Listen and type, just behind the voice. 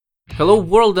Hello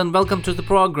world and welcome to the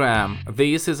program.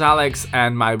 This is Alex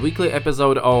and my weekly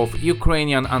episode of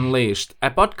Ukrainian Unleashed,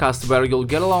 a podcast where you'll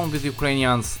get along with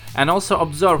Ukrainians and also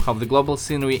observe how the global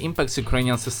scenery impacts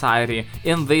Ukrainian society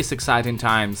in these exciting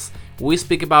times. We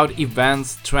speak about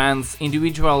events, trends,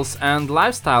 individuals and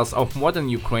lifestyles of modern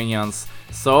Ukrainians.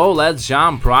 So let's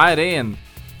jump right in.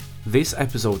 This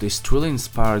episode is truly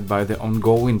inspired by the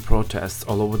ongoing protests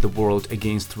all over the world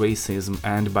against racism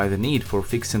and by the need for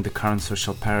fixing the current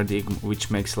social paradigm which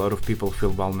makes a lot of people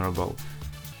feel vulnerable.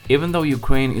 Even though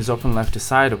Ukraine is often left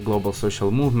aside of global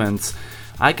social movements,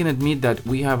 I can admit that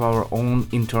we have our own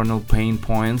internal pain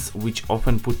points which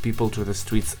often put people to the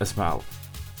streets as well.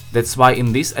 That's why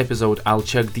in this episode I'll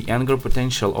check the anger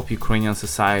potential of Ukrainian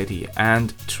society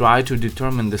and try to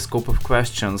determine the scope of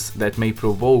questions that may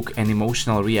provoke an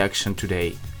emotional reaction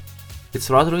today. It's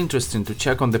rather interesting to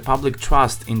check on the public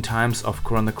trust in times of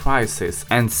corona crisis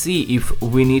and see if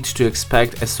we need to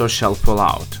expect a social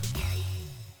fallout.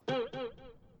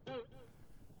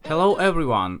 Hello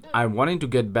everyone, I wanted to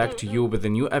get back to you with a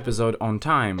new episode on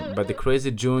time, but the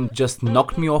crazy June just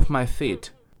knocked me off my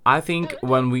feet. I think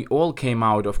when we all came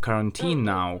out of quarantine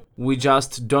now, we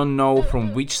just don't know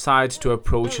from which side to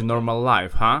approach a normal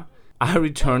life, huh? I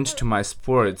returned to my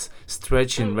sports,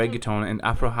 stretching, reggaeton and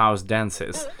Afro house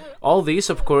dances. All this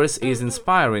of course is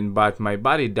inspiring, but my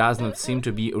body does not seem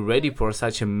to be ready for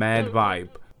such a mad vibe.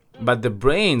 But the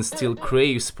brain still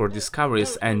craves for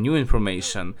discoveries and new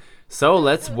information, so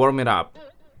let's warm it up.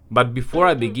 But before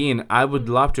I begin, I would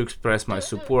love to express my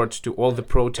support to all the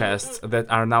protests that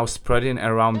are now spreading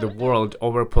around the world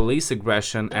over police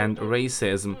aggression and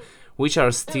racism, which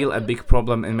are still a big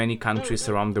problem in many countries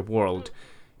around the world.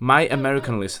 My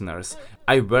American listeners,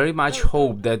 I very much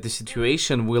hope that the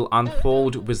situation will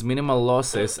unfold with minimal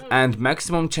losses and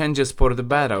maximum changes for the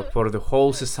better for the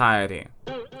whole society.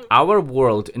 Our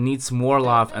world needs more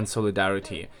love and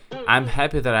solidarity. I'm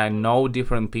happy that I know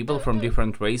different people from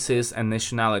different races and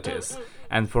nationalities.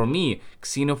 And for me,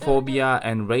 xenophobia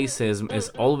and racism is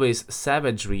always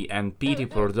savagery and pity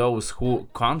for those who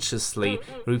consciously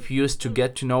refuse to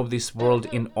get to know this world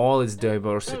in all its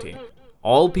diversity.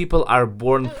 All people are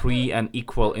born free and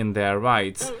equal in their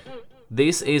rights.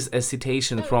 This is a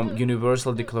citation from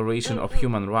Universal Declaration of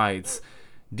Human Rights.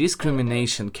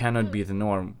 Discrimination cannot be the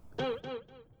norm.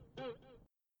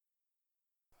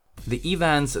 The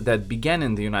events that began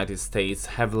in the United States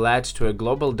have led to a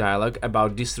global dialogue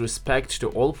about disrespect to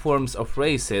all forms of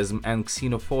racism and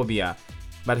xenophobia.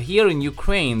 But here in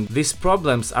Ukraine, these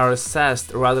problems are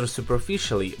assessed rather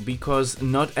superficially because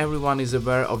not everyone is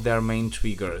aware of their main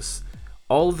triggers.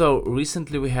 Although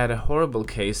recently we had a horrible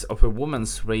case of a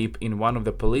woman's rape in one of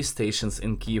the police stations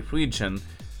in Kyiv region,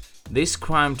 this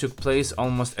crime took place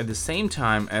almost at the same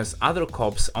time as other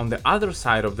cops on the other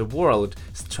side of the world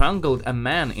strangled a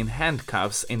man in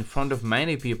handcuffs in front of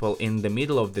many people in the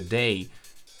middle of the day.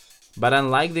 But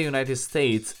unlike the United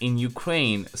States, in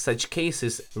Ukraine, such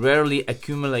cases rarely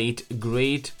accumulate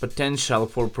great potential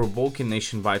for provoking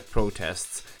nationwide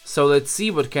protests. So let's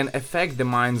see what can affect the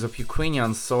minds of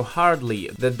Ukrainians so hardly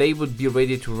that they would be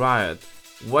ready to riot.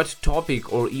 What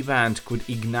topic or event could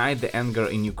ignite the anger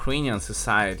in Ukrainian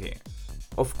society?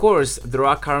 Of course, there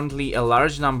are currently a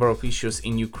large number of issues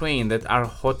in Ukraine that are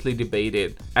hotly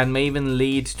debated and may even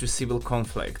lead to civil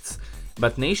conflicts.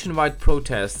 But nationwide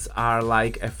protests are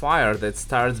like a fire that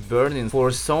starts burning for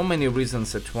so many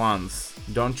reasons at once.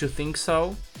 Don't you think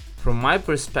so? From my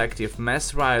perspective,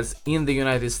 mass riots in the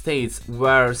United States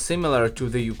were similar to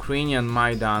the Ukrainian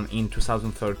Maidan in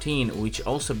 2013, which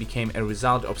also became a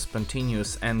result of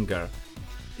spontaneous anger.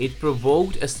 It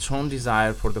provoked a strong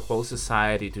desire for the whole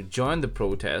society to join the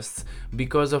protests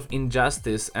because of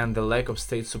injustice, and the lack of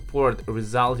state support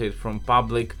resulted from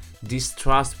public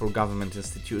distrust for government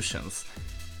institutions.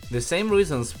 The same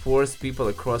reasons forced people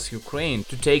across Ukraine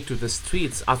to take to the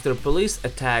streets after police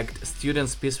attacked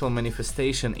students' peaceful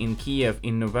manifestation in Kiev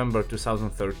in November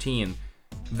 2013.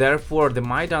 Therefore, the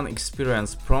Maidan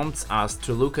experience prompts us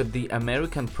to look at the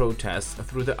American protests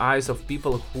through the eyes of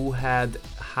people who had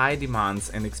high demands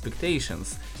and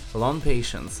expectations, long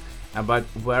patience, but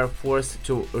were forced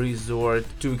to resort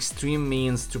to extreme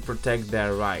means to protect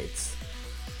their rights.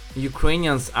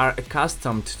 Ukrainians are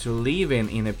accustomed to living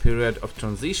in a period of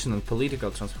transition and political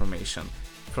transformation.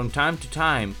 From time to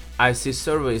time, I see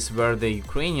surveys where the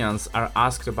Ukrainians are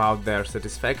asked about their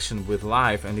satisfaction with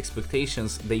life and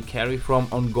expectations they carry from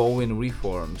ongoing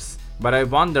reforms. But I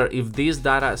wonder if this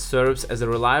data serves as a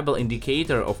reliable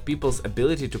indicator of people's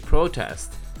ability to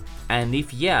protest. And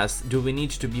if yes, do we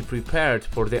need to be prepared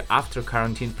for the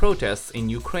after-quarantine protests in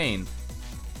Ukraine?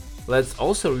 Let's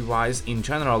also revise in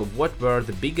general what were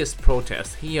the biggest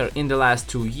protests here in the last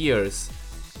 2 years.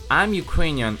 I'm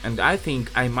Ukrainian and I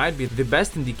think I might be the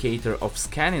best indicator of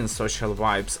scanning social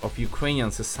vibes of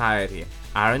Ukrainian society,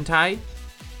 aren't I?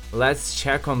 Let's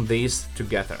check on this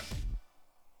together.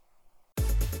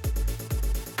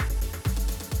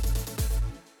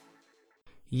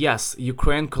 Yes,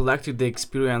 Ukraine collected the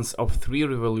experience of 3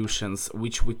 revolutions,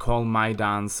 which we call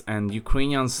Maidans, and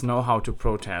Ukrainians know how to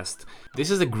protest. This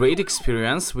is a great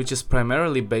experience, which is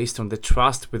primarily based on the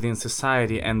trust within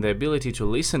society and the ability to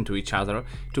listen to each other,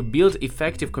 to build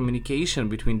effective communication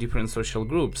between different social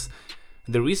groups.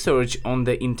 The research on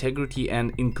the integrity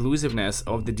and inclusiveness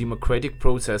of the democratic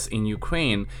process in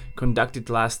Ukraine, conducted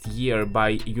last year by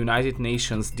United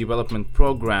Nations Development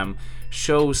Programme,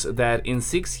 shows that in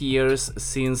 6 years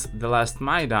since the last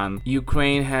Maidan,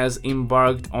 Ukraine has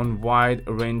embarked on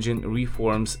wide-ranging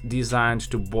reforms designed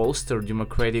to bolster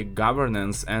democratic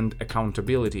governance and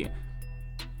accountability.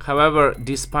 However,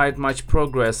 despite much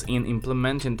progress in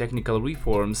implementing technical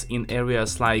reforms in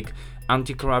areas like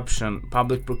anti-corruption,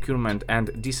 public procurement, and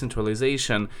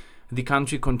decentralization, the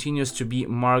country continues to be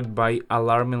marked by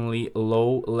alarmingly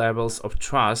low levels of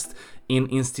trust in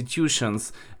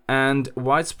institutions and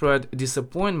widespread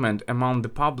disappointment among the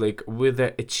public with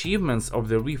the achievements of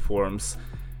the reforms.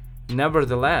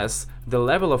 Nevertheless, the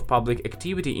level of public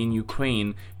activity in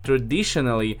Ukraine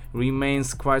traditionally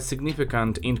remains quite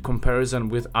significant in comparison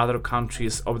with other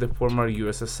countries of the former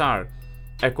USSR.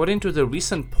 According to the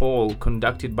recent poll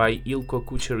conducted by Ilko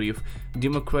Kucherev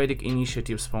Democratic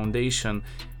Initiatives Foundation,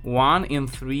 1 in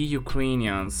 3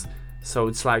 Ukrainians, so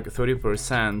it's like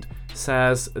 30%,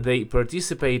 says they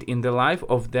participate in the life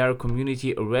of their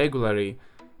community regularly,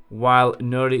 while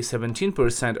nearly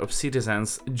 17% of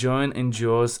citizens join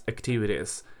NGOs'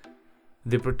 activities.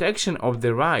 The protection of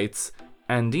their rights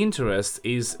and interests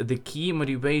is the key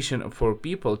motivation for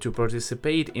people to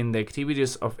participate in the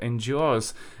activities of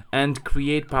NGOs and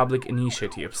create public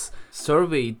initiatives.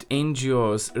 Surveyed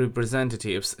NGOs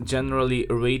representatives generally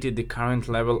rated the current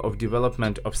level of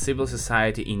development of civil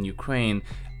society in Ukraine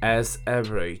as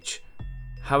average.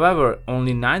 However,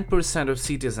 only 9% of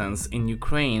citizens in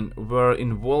Ukraine were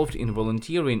involved in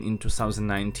volunteering in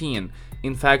 2019,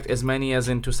 in fact as many as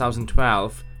in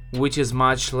 2012, which is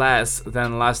much less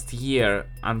than last year,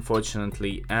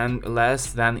 unfortunately, and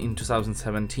less than in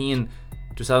 2017,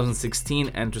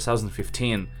 2016 and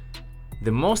 2015.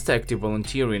 The most active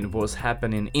volunteering was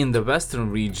happening in the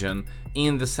western region,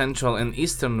 in the central and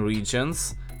eastern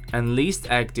regions, and least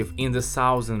active in the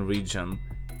southern region.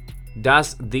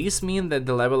 Does this mean that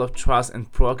the level of trust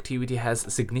and proactivity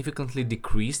has significantly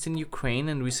decreased in Ukraine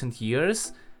in recent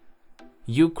years?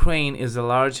 Ukraine is a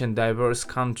large and diverse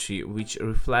country which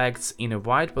reflects in a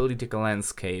wide political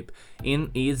landscape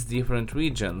in its different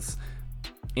regions.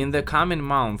 In the coming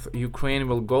month, Ukraine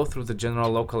will go through the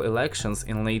general local elections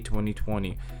in late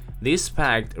 2020. This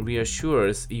fact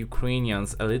reassures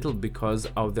Ukrainians a little because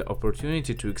of the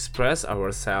opportunity to express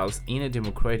ourselves in a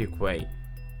democratic way.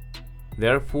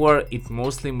 Therefore, it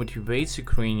mostly motivates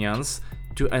Ukrainians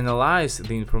to analyze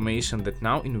the information that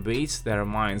now invades their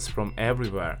minds from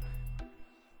everywhere.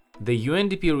 The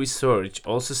UNDP research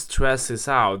also stresses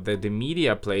out that the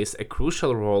media plays a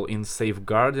crucial role in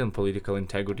safeguarding political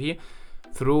integrity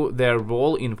through their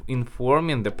role in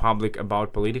informing the public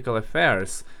about political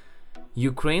affairs.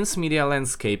 Ukraine's media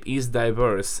landscape is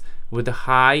diverse, with a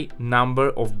high number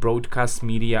of broadcast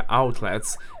media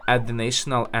outlets at the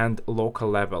national and local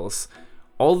levels.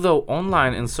 Although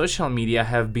online and social media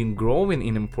have been growing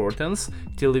in importance,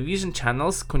 television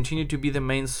channels continue to be the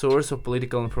main source of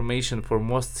political information for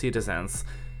most citizens.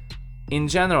 In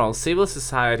general, civil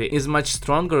society is much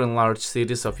stronger in large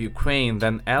cities of Ukraine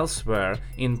than elsewhere,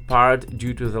 in part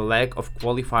due to the lack of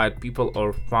qualified people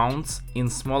or funds in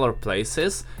smaller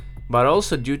places, but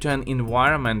also due to an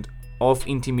environment of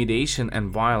intimidation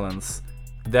and violence.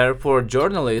 Therefore,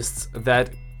 journalists that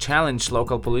challenge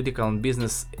local political and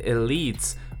business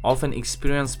elites often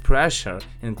experience pressure,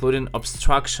 including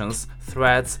obstructions,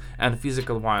 threats, and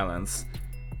physical violence.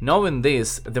 Knowing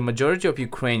this, the majority of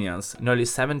Ukrainians, nearly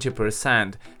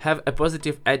 70%, have a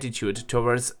positive attitude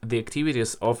towards the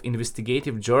activities of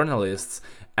investigative journalists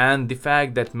and the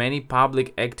fact that many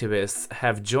public activists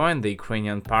have joined the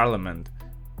Ukrainian parliament.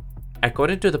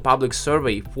 According to the public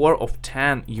survey, 4 of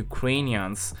 10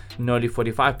 Ukrainians, nearly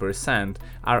 45%,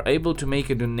 are able to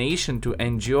make a donation to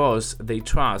NGOs they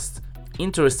trust.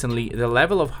 Interestingly, the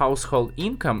level of household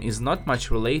income is not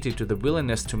much related to the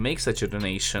willingness to make such a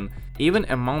donation. Even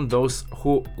among those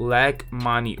who lack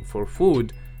money for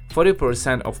food,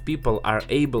 40% of people are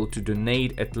able to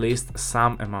donate at least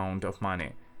some amount of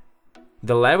money.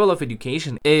 The level of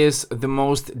education is the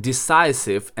most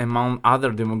decisive among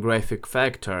other demographic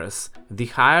factors. The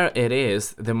higher it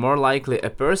is, the more likely a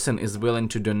person is willing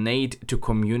to donate to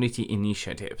community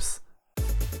initiatives.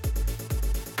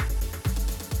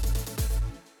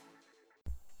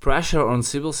 Pressure on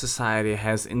civil society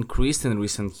has increased in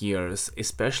recent years,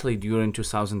 especially during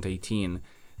 2018.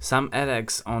 Some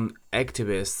attacks on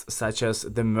activists, such as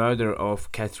the murder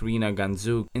of Katerina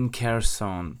Gandzuk in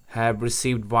Kherson, have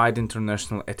received wide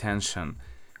international attention.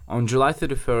 On July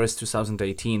 31,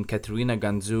 2018, Katerina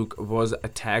Gandzuk was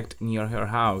attacked near her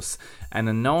house. An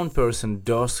unknown person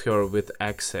dosed her with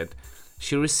acid.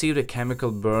 She received a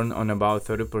chemical burn on about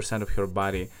 30% of her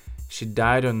body. She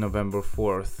died on November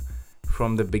 4th.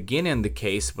 From the beginning, the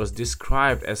case was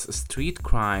described as a street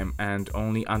crime, and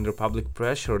only under public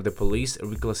pressure the police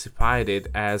reclassified it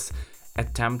as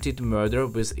attempted murder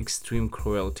with extreme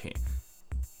cruelty.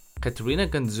 Katerina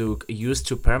Gandzuk used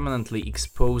to permanently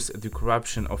expose the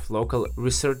corruption of local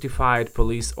recertified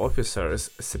police officers,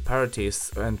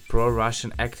 separatists, and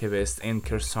pro-Russian activists in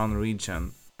Kherson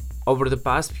region. Over the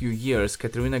past few years,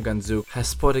 Katerina Gandzuk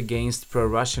has fought against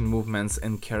pro-Russian movements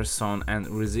in Kherson and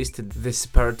resisted the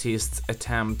separatists'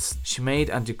 attempts. She made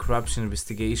anti-corruption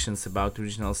investigations about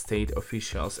regional state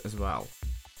officials as well.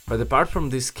 But apart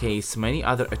from this case, many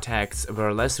other attacks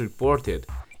were less reported.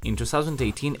 In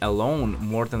 2018 alone,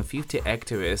 more than 50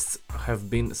 activists have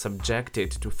been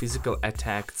subjected to physical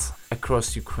attacks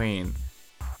across Ukraine.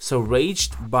 So,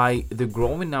 raged by the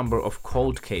growing number of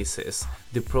cold cases,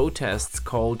 the protests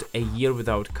called A Year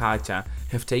Without Katya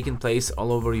have taken place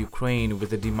all over Ukraine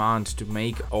with a demand to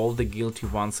make all the guilty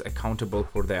ones accountable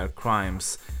for their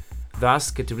crimes. Thus,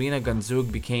 Katerina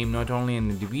Gandzuk became not only an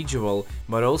individual,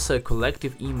 but also a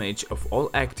collective image of all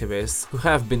activists who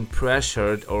have been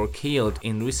pressured or killed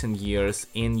in recent years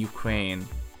in Ukraine.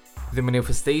 The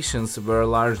manifestations were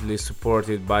largely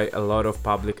supported by a lot of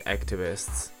public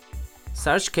activists.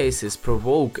 Such cases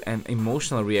provoke an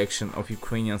emotional reaction of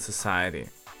Ukrainian society.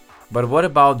 But what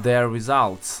about their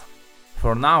results?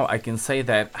 For now, I can say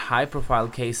that high-profile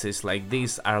cases like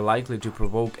these are likely to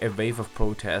provoke a wave of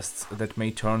protests that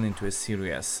may turn into a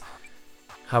series.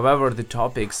 However, the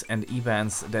topics and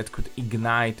events that could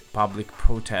ignite public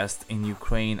protest in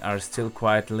Ukraine are still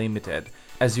quite limited,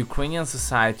 as Ukrainian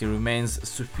society remains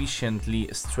sufficiently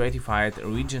stratified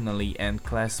regionally and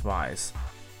class-wise.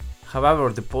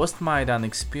 However, the post-Maidan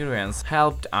experience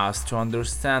helped us to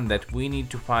understand that we need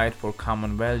to fight for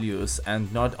common values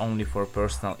and not only for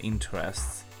personal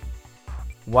interests.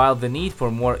 While the need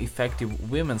for more effective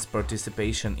women's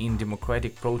participation in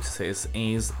democratic processes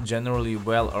is generally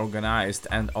well organized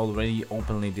and already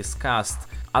openly discussed,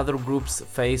 other groups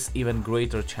face even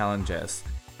greater challenges.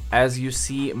 As you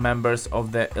see, members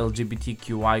of the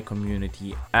LGBTQI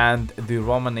community and the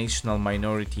Roma national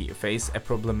minority face a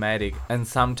problematic and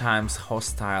sometimes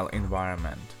hostile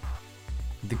environment.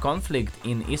 The conflict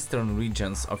in eastern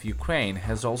regions of Ukraine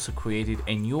has also created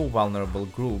a new vulnerable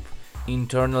group,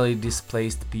 internally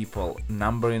displaced people,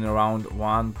 numbering around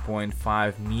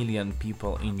 1.5 million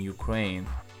people in Ukraine.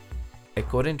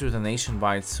 According to the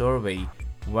nationwide survey,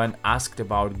 when asked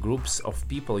about groups of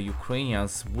people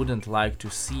Ukrainians wouldn't like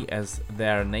to see as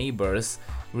their neighbors,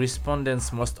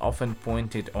 respondents most often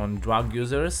pointed on drug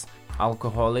users,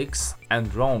 alcoholics, and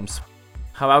Roms.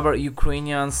 However,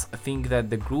 Ukrainians think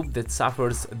that the group that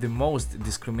suffers the most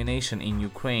discrimination in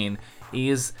Ukraine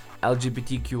is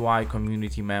LGBTQI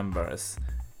community members.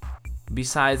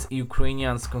 Besides,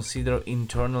 Ukrainians consider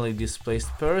internally displaced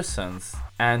persons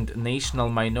and national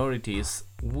minorities,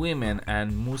 women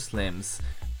and Muslims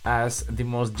as the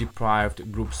most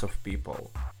deprived groups of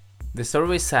people. The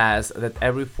survey says that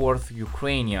every fourth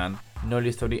Ukrainian,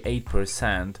 nearly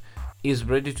 38%, is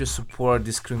ready to support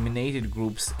discriminated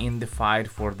groups in the fight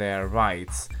for their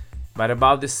rights. But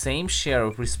about the same share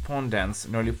of respondents,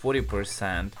 nearly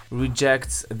 40%,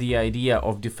 rejects the idea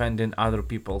of defending other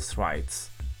people's rights.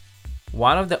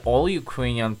 One of the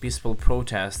all-Ukrainian peaceful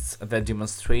protests that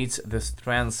demonstrates the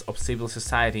strength of civil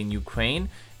society in Ukraine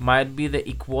might be the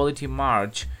Equality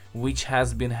March, which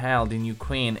has been held in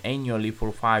Ukraine annually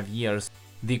for 5 years.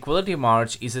 The Equality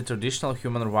March is a traditional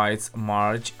human rights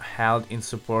march held in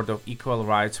support of equal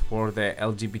rights for the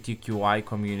LGBTQI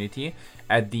community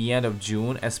at the end of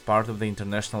June as part of the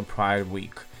International Pride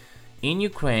Week. In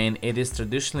Ukraine, it is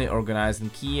traditionally organized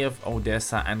in Kiev,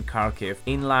 Odessa, and Kharkiv,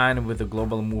 in line with the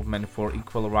global movement for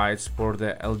equal rights for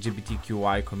the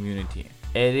LGBTQI community.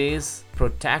 It is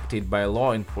protected by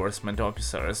law enforcement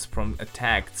officers from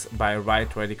attacks by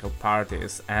right radical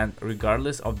parties and,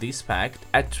 regardless of this fact,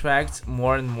 attracts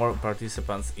more and more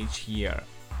participants each year.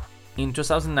 In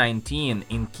 2019,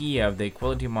 in Kiev, the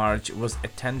Equality March was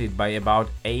attended by about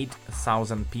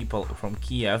 8,000 people from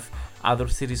Kiev, other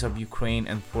cities of Ukraine,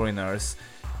 and foreigners.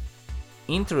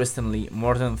 Interestingly,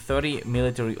 more than 30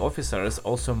 military officers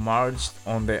also marched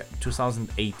on the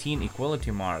 2018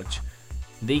 Equality March.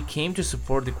 They came to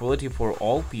support equality for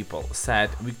all people, said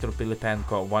Viktor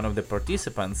Pilipenko, one of the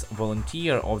participants,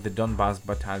 volunteer of the Donbas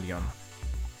Battalion.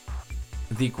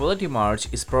 The Equality March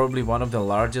is probably one of the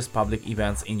largest public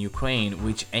events in Ukraine,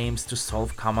 which aims to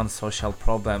solve common social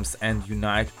problems and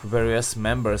unite various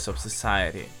members of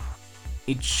society.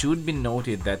 It should be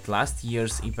noted that last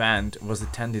year's event was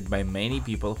attended by many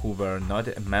people who were not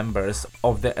members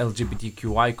of the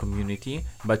LGBTQI community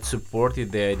but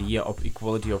supported the idea of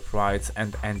equality of rights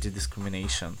and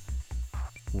anti-discrimination.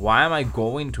 Why am I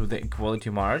going to the Equality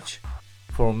March?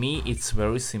 For me, it's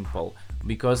very simple.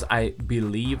 Because I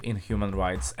believe in human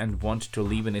rights and want to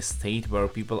live in a state where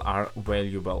people are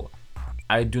valuable.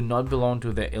 I do not belong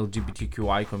to the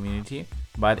LGBTQI community,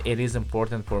 but it is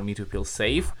important for me to feel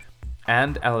safe,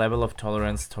 and a level of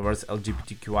tolerance towards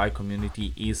LGBTQI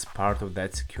community is part of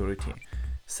that security,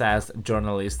 says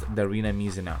journalist Darina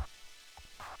Mizina.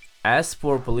 As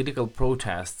for political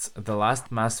protests, the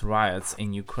last mass riots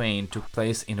in Ukraine took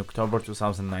place in October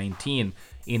 2019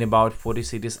 in about 40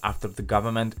 cities after the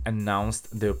government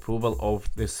announced the approval of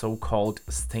the so-called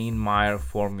Steinmeier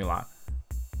formula.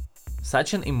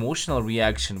 Such an emotional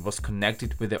reaction was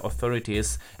connected with the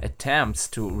authorities' attempts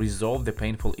to resolve the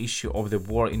painful issue of the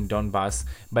war in Donbas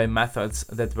by methods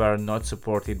that were not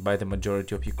supported by the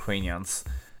majority of Ukrainians.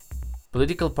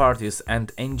 Political parties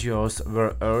and NGOs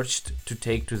were urged to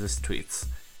take to the streets.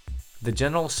 The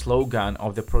general slogan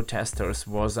of the protesters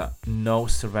was "No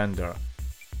surrender."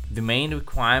 The main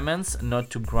requirements not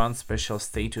to grant special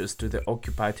status to the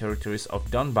occupied territories of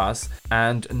Donbas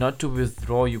and not to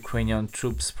withdraw Ukrainian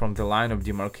troops from the line of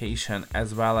demarcation,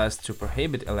 as well as to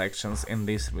prohibit elections in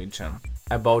this region.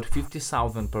 About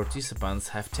 50,000 participants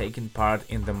have taken part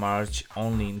in the march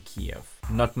only in Kiev,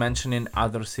 not mentioning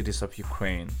other cities of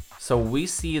Ukraine. So we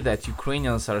see that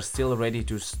Ukrainians are still ready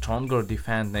to stronger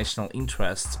defend national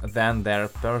interests than their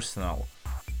personal.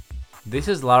 This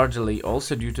is largely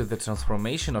also due to the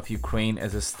transformation of Ukraine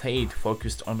as a state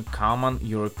focused on common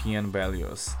European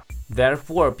values.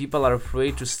 Therefore, people are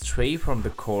afraid to stray from the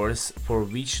course for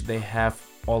which they have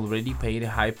already paid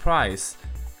a high price.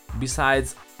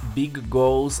 Besides, big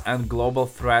goals and global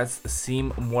threats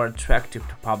seem more attractive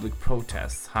to public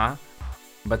protests,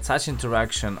 But such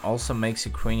interaction also makes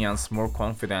Ukrainians more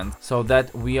confident so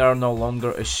that we are no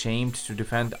longer ashamed to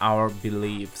defend our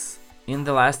beliefs. In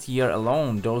the last year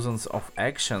alone, dozens of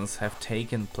actions have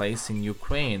taken place in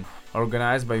Ukraine,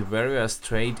 organized by various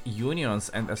trade unions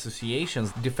and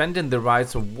associations defending the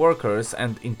rights of workers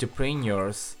and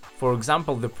entrepreneurs. For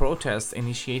example, the protests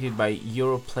initiated by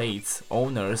Europlates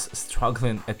owners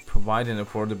struggling at providing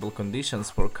affordable conditions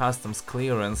for customs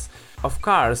clearance of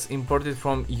cars imported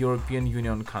from European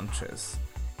Union countries.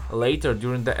 Later,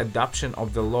 during the adoption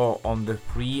of the law on the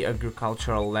free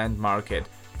agricultural land market,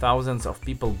 thousands of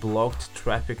people blocked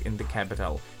traffic in the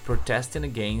capital, protesting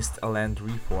against a land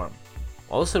reform.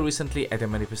 Also recently, at a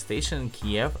manifestation in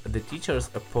Kiev, the teachers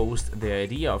opposed the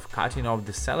idea of cutting off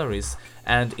the salaries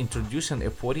and introducing a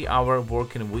 40-hour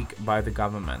working week by the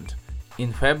government.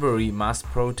 In February, mass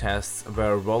protests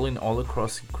were rolling all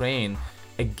across Ukraine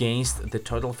against the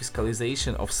total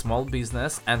fiscalization of small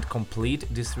business and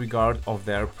complete disregard of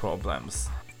their problems.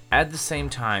 At the same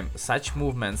time, such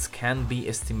movements can be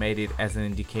estimated as an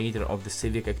indicator of the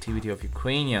civic activity of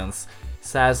Ukrainians,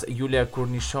 says Yulia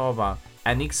Kurnishova,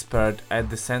 an expert at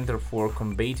the Center for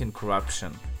Combating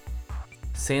Corruption.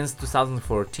 Since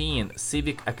 2014,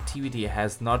 civic activity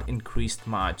has not increased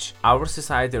much. Our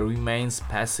society remains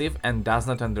passive and does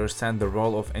not understand the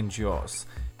role of NGOs.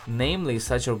 Namely,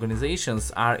 such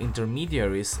organizations are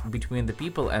intermediaries between the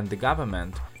people and the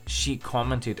government, she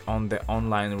commented on the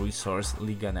online resource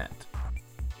Liganet.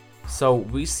 So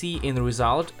we see in the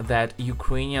result that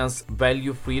Ukrainians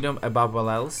value freedom above all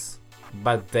else,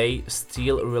 but they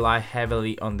still rely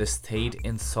heavily on the state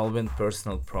in solving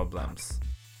personal problems.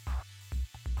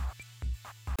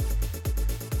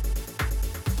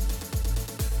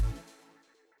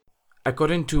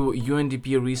 According to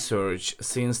UNDP research,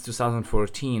 since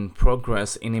 2014,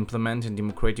 progress in implementing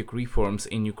democratic reforms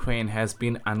in Ukraine has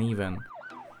been uneven.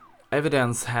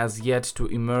 Evidence has yet to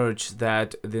emerge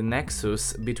that the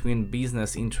nexus between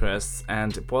business interests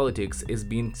and politics is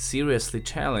being seriously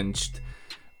challenged,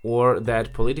 or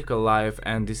that political life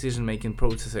and decision-making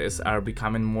processes are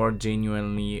becoming more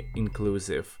genuinely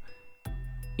inclusive.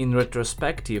 In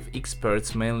retrospective,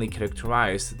 experts mainly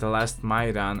characterize the last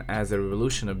Maidan as a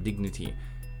revolution of dignity.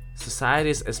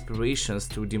 society's aspirations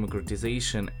to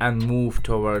democratization and move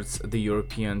towards the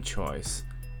European choice.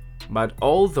 But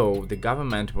although the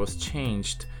government was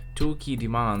changed, two key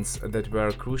demands that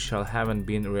were crucial haven't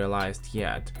been realized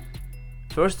yet.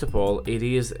 First of all, it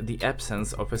is the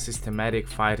absence of a systematic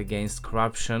fight against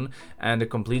corruption and a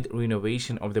complete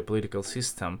renovation of the political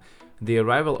system, the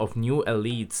arrival of new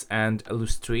elites and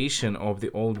illustration of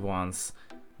the old ones.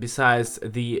 Besides,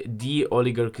 the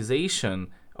de-oligarchization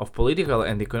of political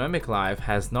and economic life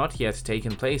has not yet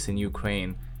taken place in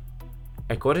Ukraine.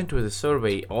 According to the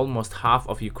survey, almost half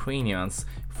of Ukrainians,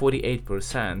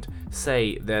 48%,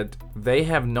 say that they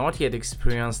have not yet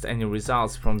experienced any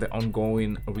results from the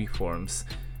ongoing reforms.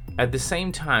 At the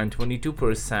same time,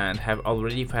 22% have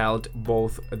already felt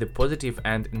both the positive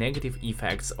and negative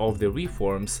effects of the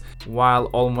reforms, while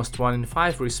almost 1 in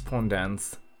 5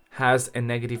 respondents has a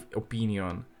negative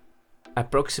opinion.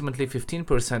 Approximately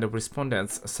 15% of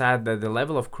respondents said that the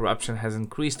level of corruption has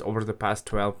increased over the past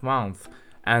 12 months,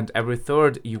 and every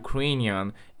third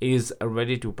Ukrainian is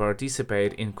ready to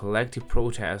participate in collective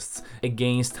protests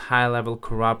against high-level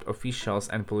corrupt officials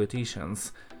and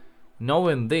politicians.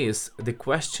 Knowing this, the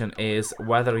question is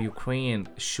whether Ukraine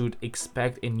should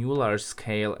expect a new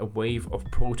large-scale wave of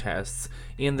protests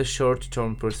in the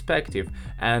short-term perspective,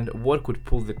 and what could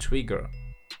pull the trigger.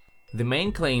 The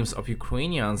main claims of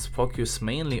Ukrainians focus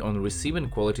mainly on receiving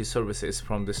quality services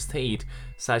from the state,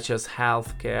 such as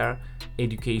health care,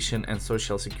 education, and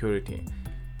social security.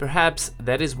 Perhaps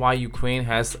that is why Ukraine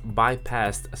has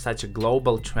bypassed such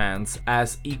global trends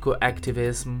as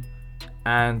eco-activism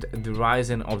and the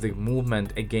rising of the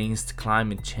movement against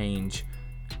climate change.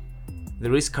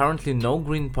 There is currently no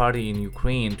Green Party in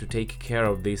Ukraine to take care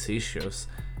of these issues.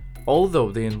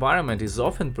 Although the environment is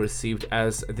often perceived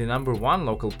as the number one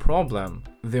local problem,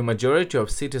 the majority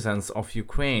of citizens of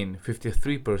Ukraine,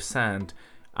 53%,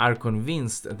 are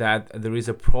convinced that there is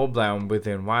a problem with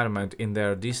the environment in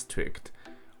their district.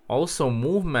 Also,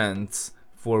 movements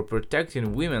for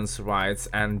protecting women's rights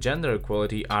and gender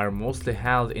equality are mostly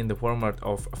held in the format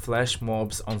of flash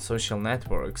mobs on social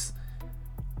networks.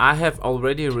 I have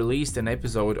already released an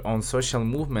episode on social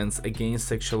movements against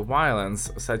sexual violence,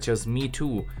 such as Me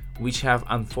Too, which have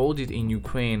unfolded in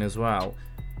Ukraine as well.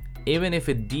 Even if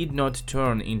it did not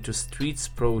turn into streets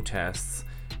protests,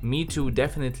 Me Too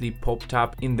definitely popped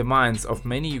up in the minds of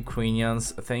many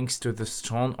Ukrainians thanks to the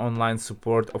strong online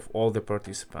support of all the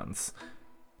participants.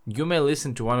 You may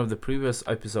listen to one of the previous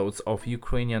episodes of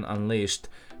Ukrainian Unleashed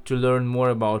to learn more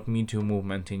about Me Too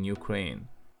movement in Ukraine.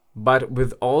 But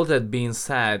with all that being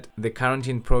said, the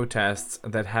quarantine protests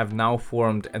that have now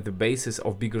formed at the basis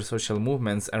of bigger social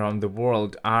movements around the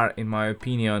world are, in my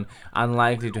opinion,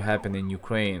 unlikely to happen in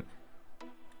Ukraine.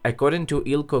 According to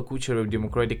Ilko Kucherev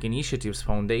Democratic Initiatives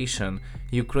Foundation,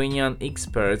 Ukrainian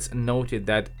experts noted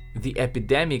that the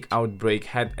epidemic outbreak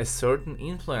had a certain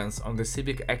influence on the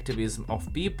civic activism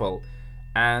of people,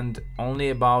 and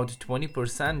only about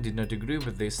 20% did not agree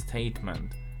with this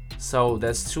statement. So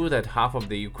that's true that half of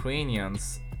the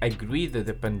Ukrainians agree that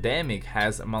the pandemic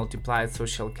has multiplied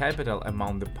social capital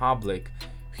among the public,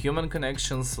 human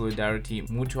connections, solidarity,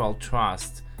 mutual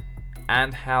trust,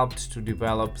 and helped to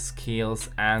develop skills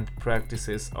and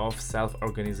practices of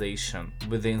self-organization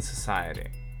within society.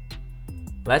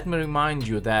 Let me remind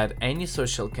you that any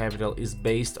social capital is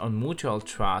based on mutual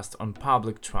trust, on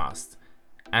public trust,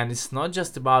 and it's not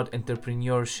just about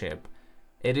entrepreneurship.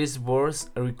 It is worth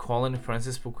recalling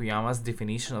Francis Fukuyama's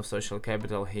definition of social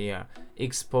capital here,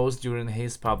 exposed during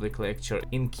his public lecture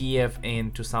in Kiev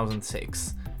in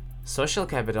 2006. Social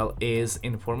capital is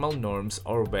informal norms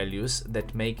or values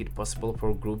that make it possible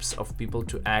for groups of people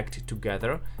to act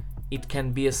together. It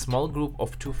can be a small group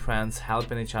of two friends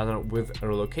helping each other with a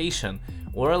relocation,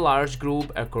 or a large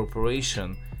group, a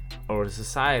corporation, or a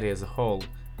society as a whole.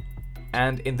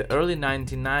 And in the early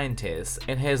 1990s,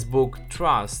 in his book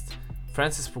Trust,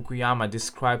 Francis Fukuyama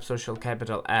described social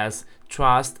capital as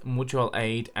trust, mutual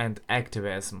aid, and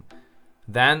activism.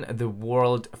 Then the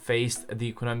world faced the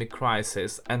economic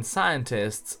crisis, and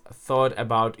scientists thought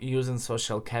about using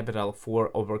social capital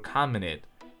for overcoming it.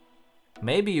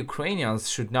 Maybe Ukrainians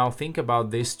should now think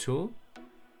about this too?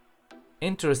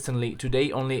 Interestingly,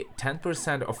 today only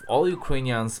 10% of all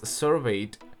Ukrainians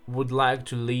surveyed would like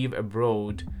to live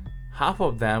abroad. Half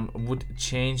of them would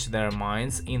change their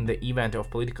minds in the event of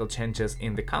political changes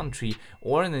in the country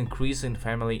or an increase in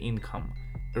family income.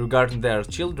 Regarding their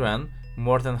children,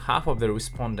 more than half of the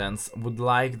respondents would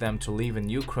like them to live in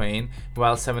Ukraine,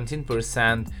 while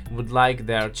 17% would like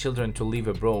their children to live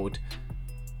abroad.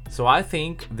 So I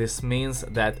think this means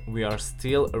that we are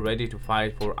still ready to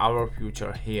fight for our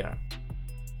future here.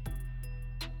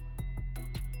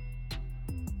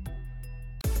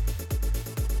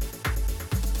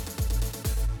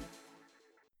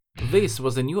 This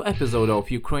was a new episode of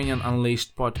Ukrainian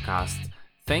Unleashed podcast.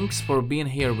 Thanks for being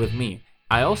here with me.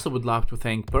 I also would love to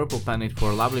thank Purple Planet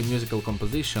for lovely musical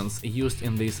compositions used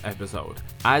in this episode.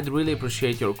 I'd really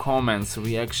appreciate your comments,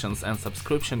 reactions and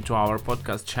subscription to our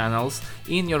podcast channels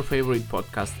in your favorite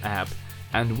podcast app.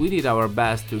 And we did our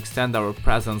best to extend our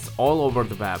presence all over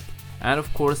the web. And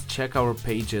of course, check our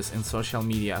pages in social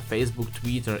media, Facebook,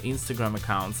 Twitter, Instagram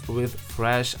accounts with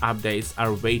fresh updates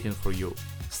are waiting for you.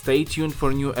 Stay tuned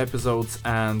for new episodes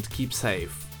and keep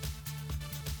safe.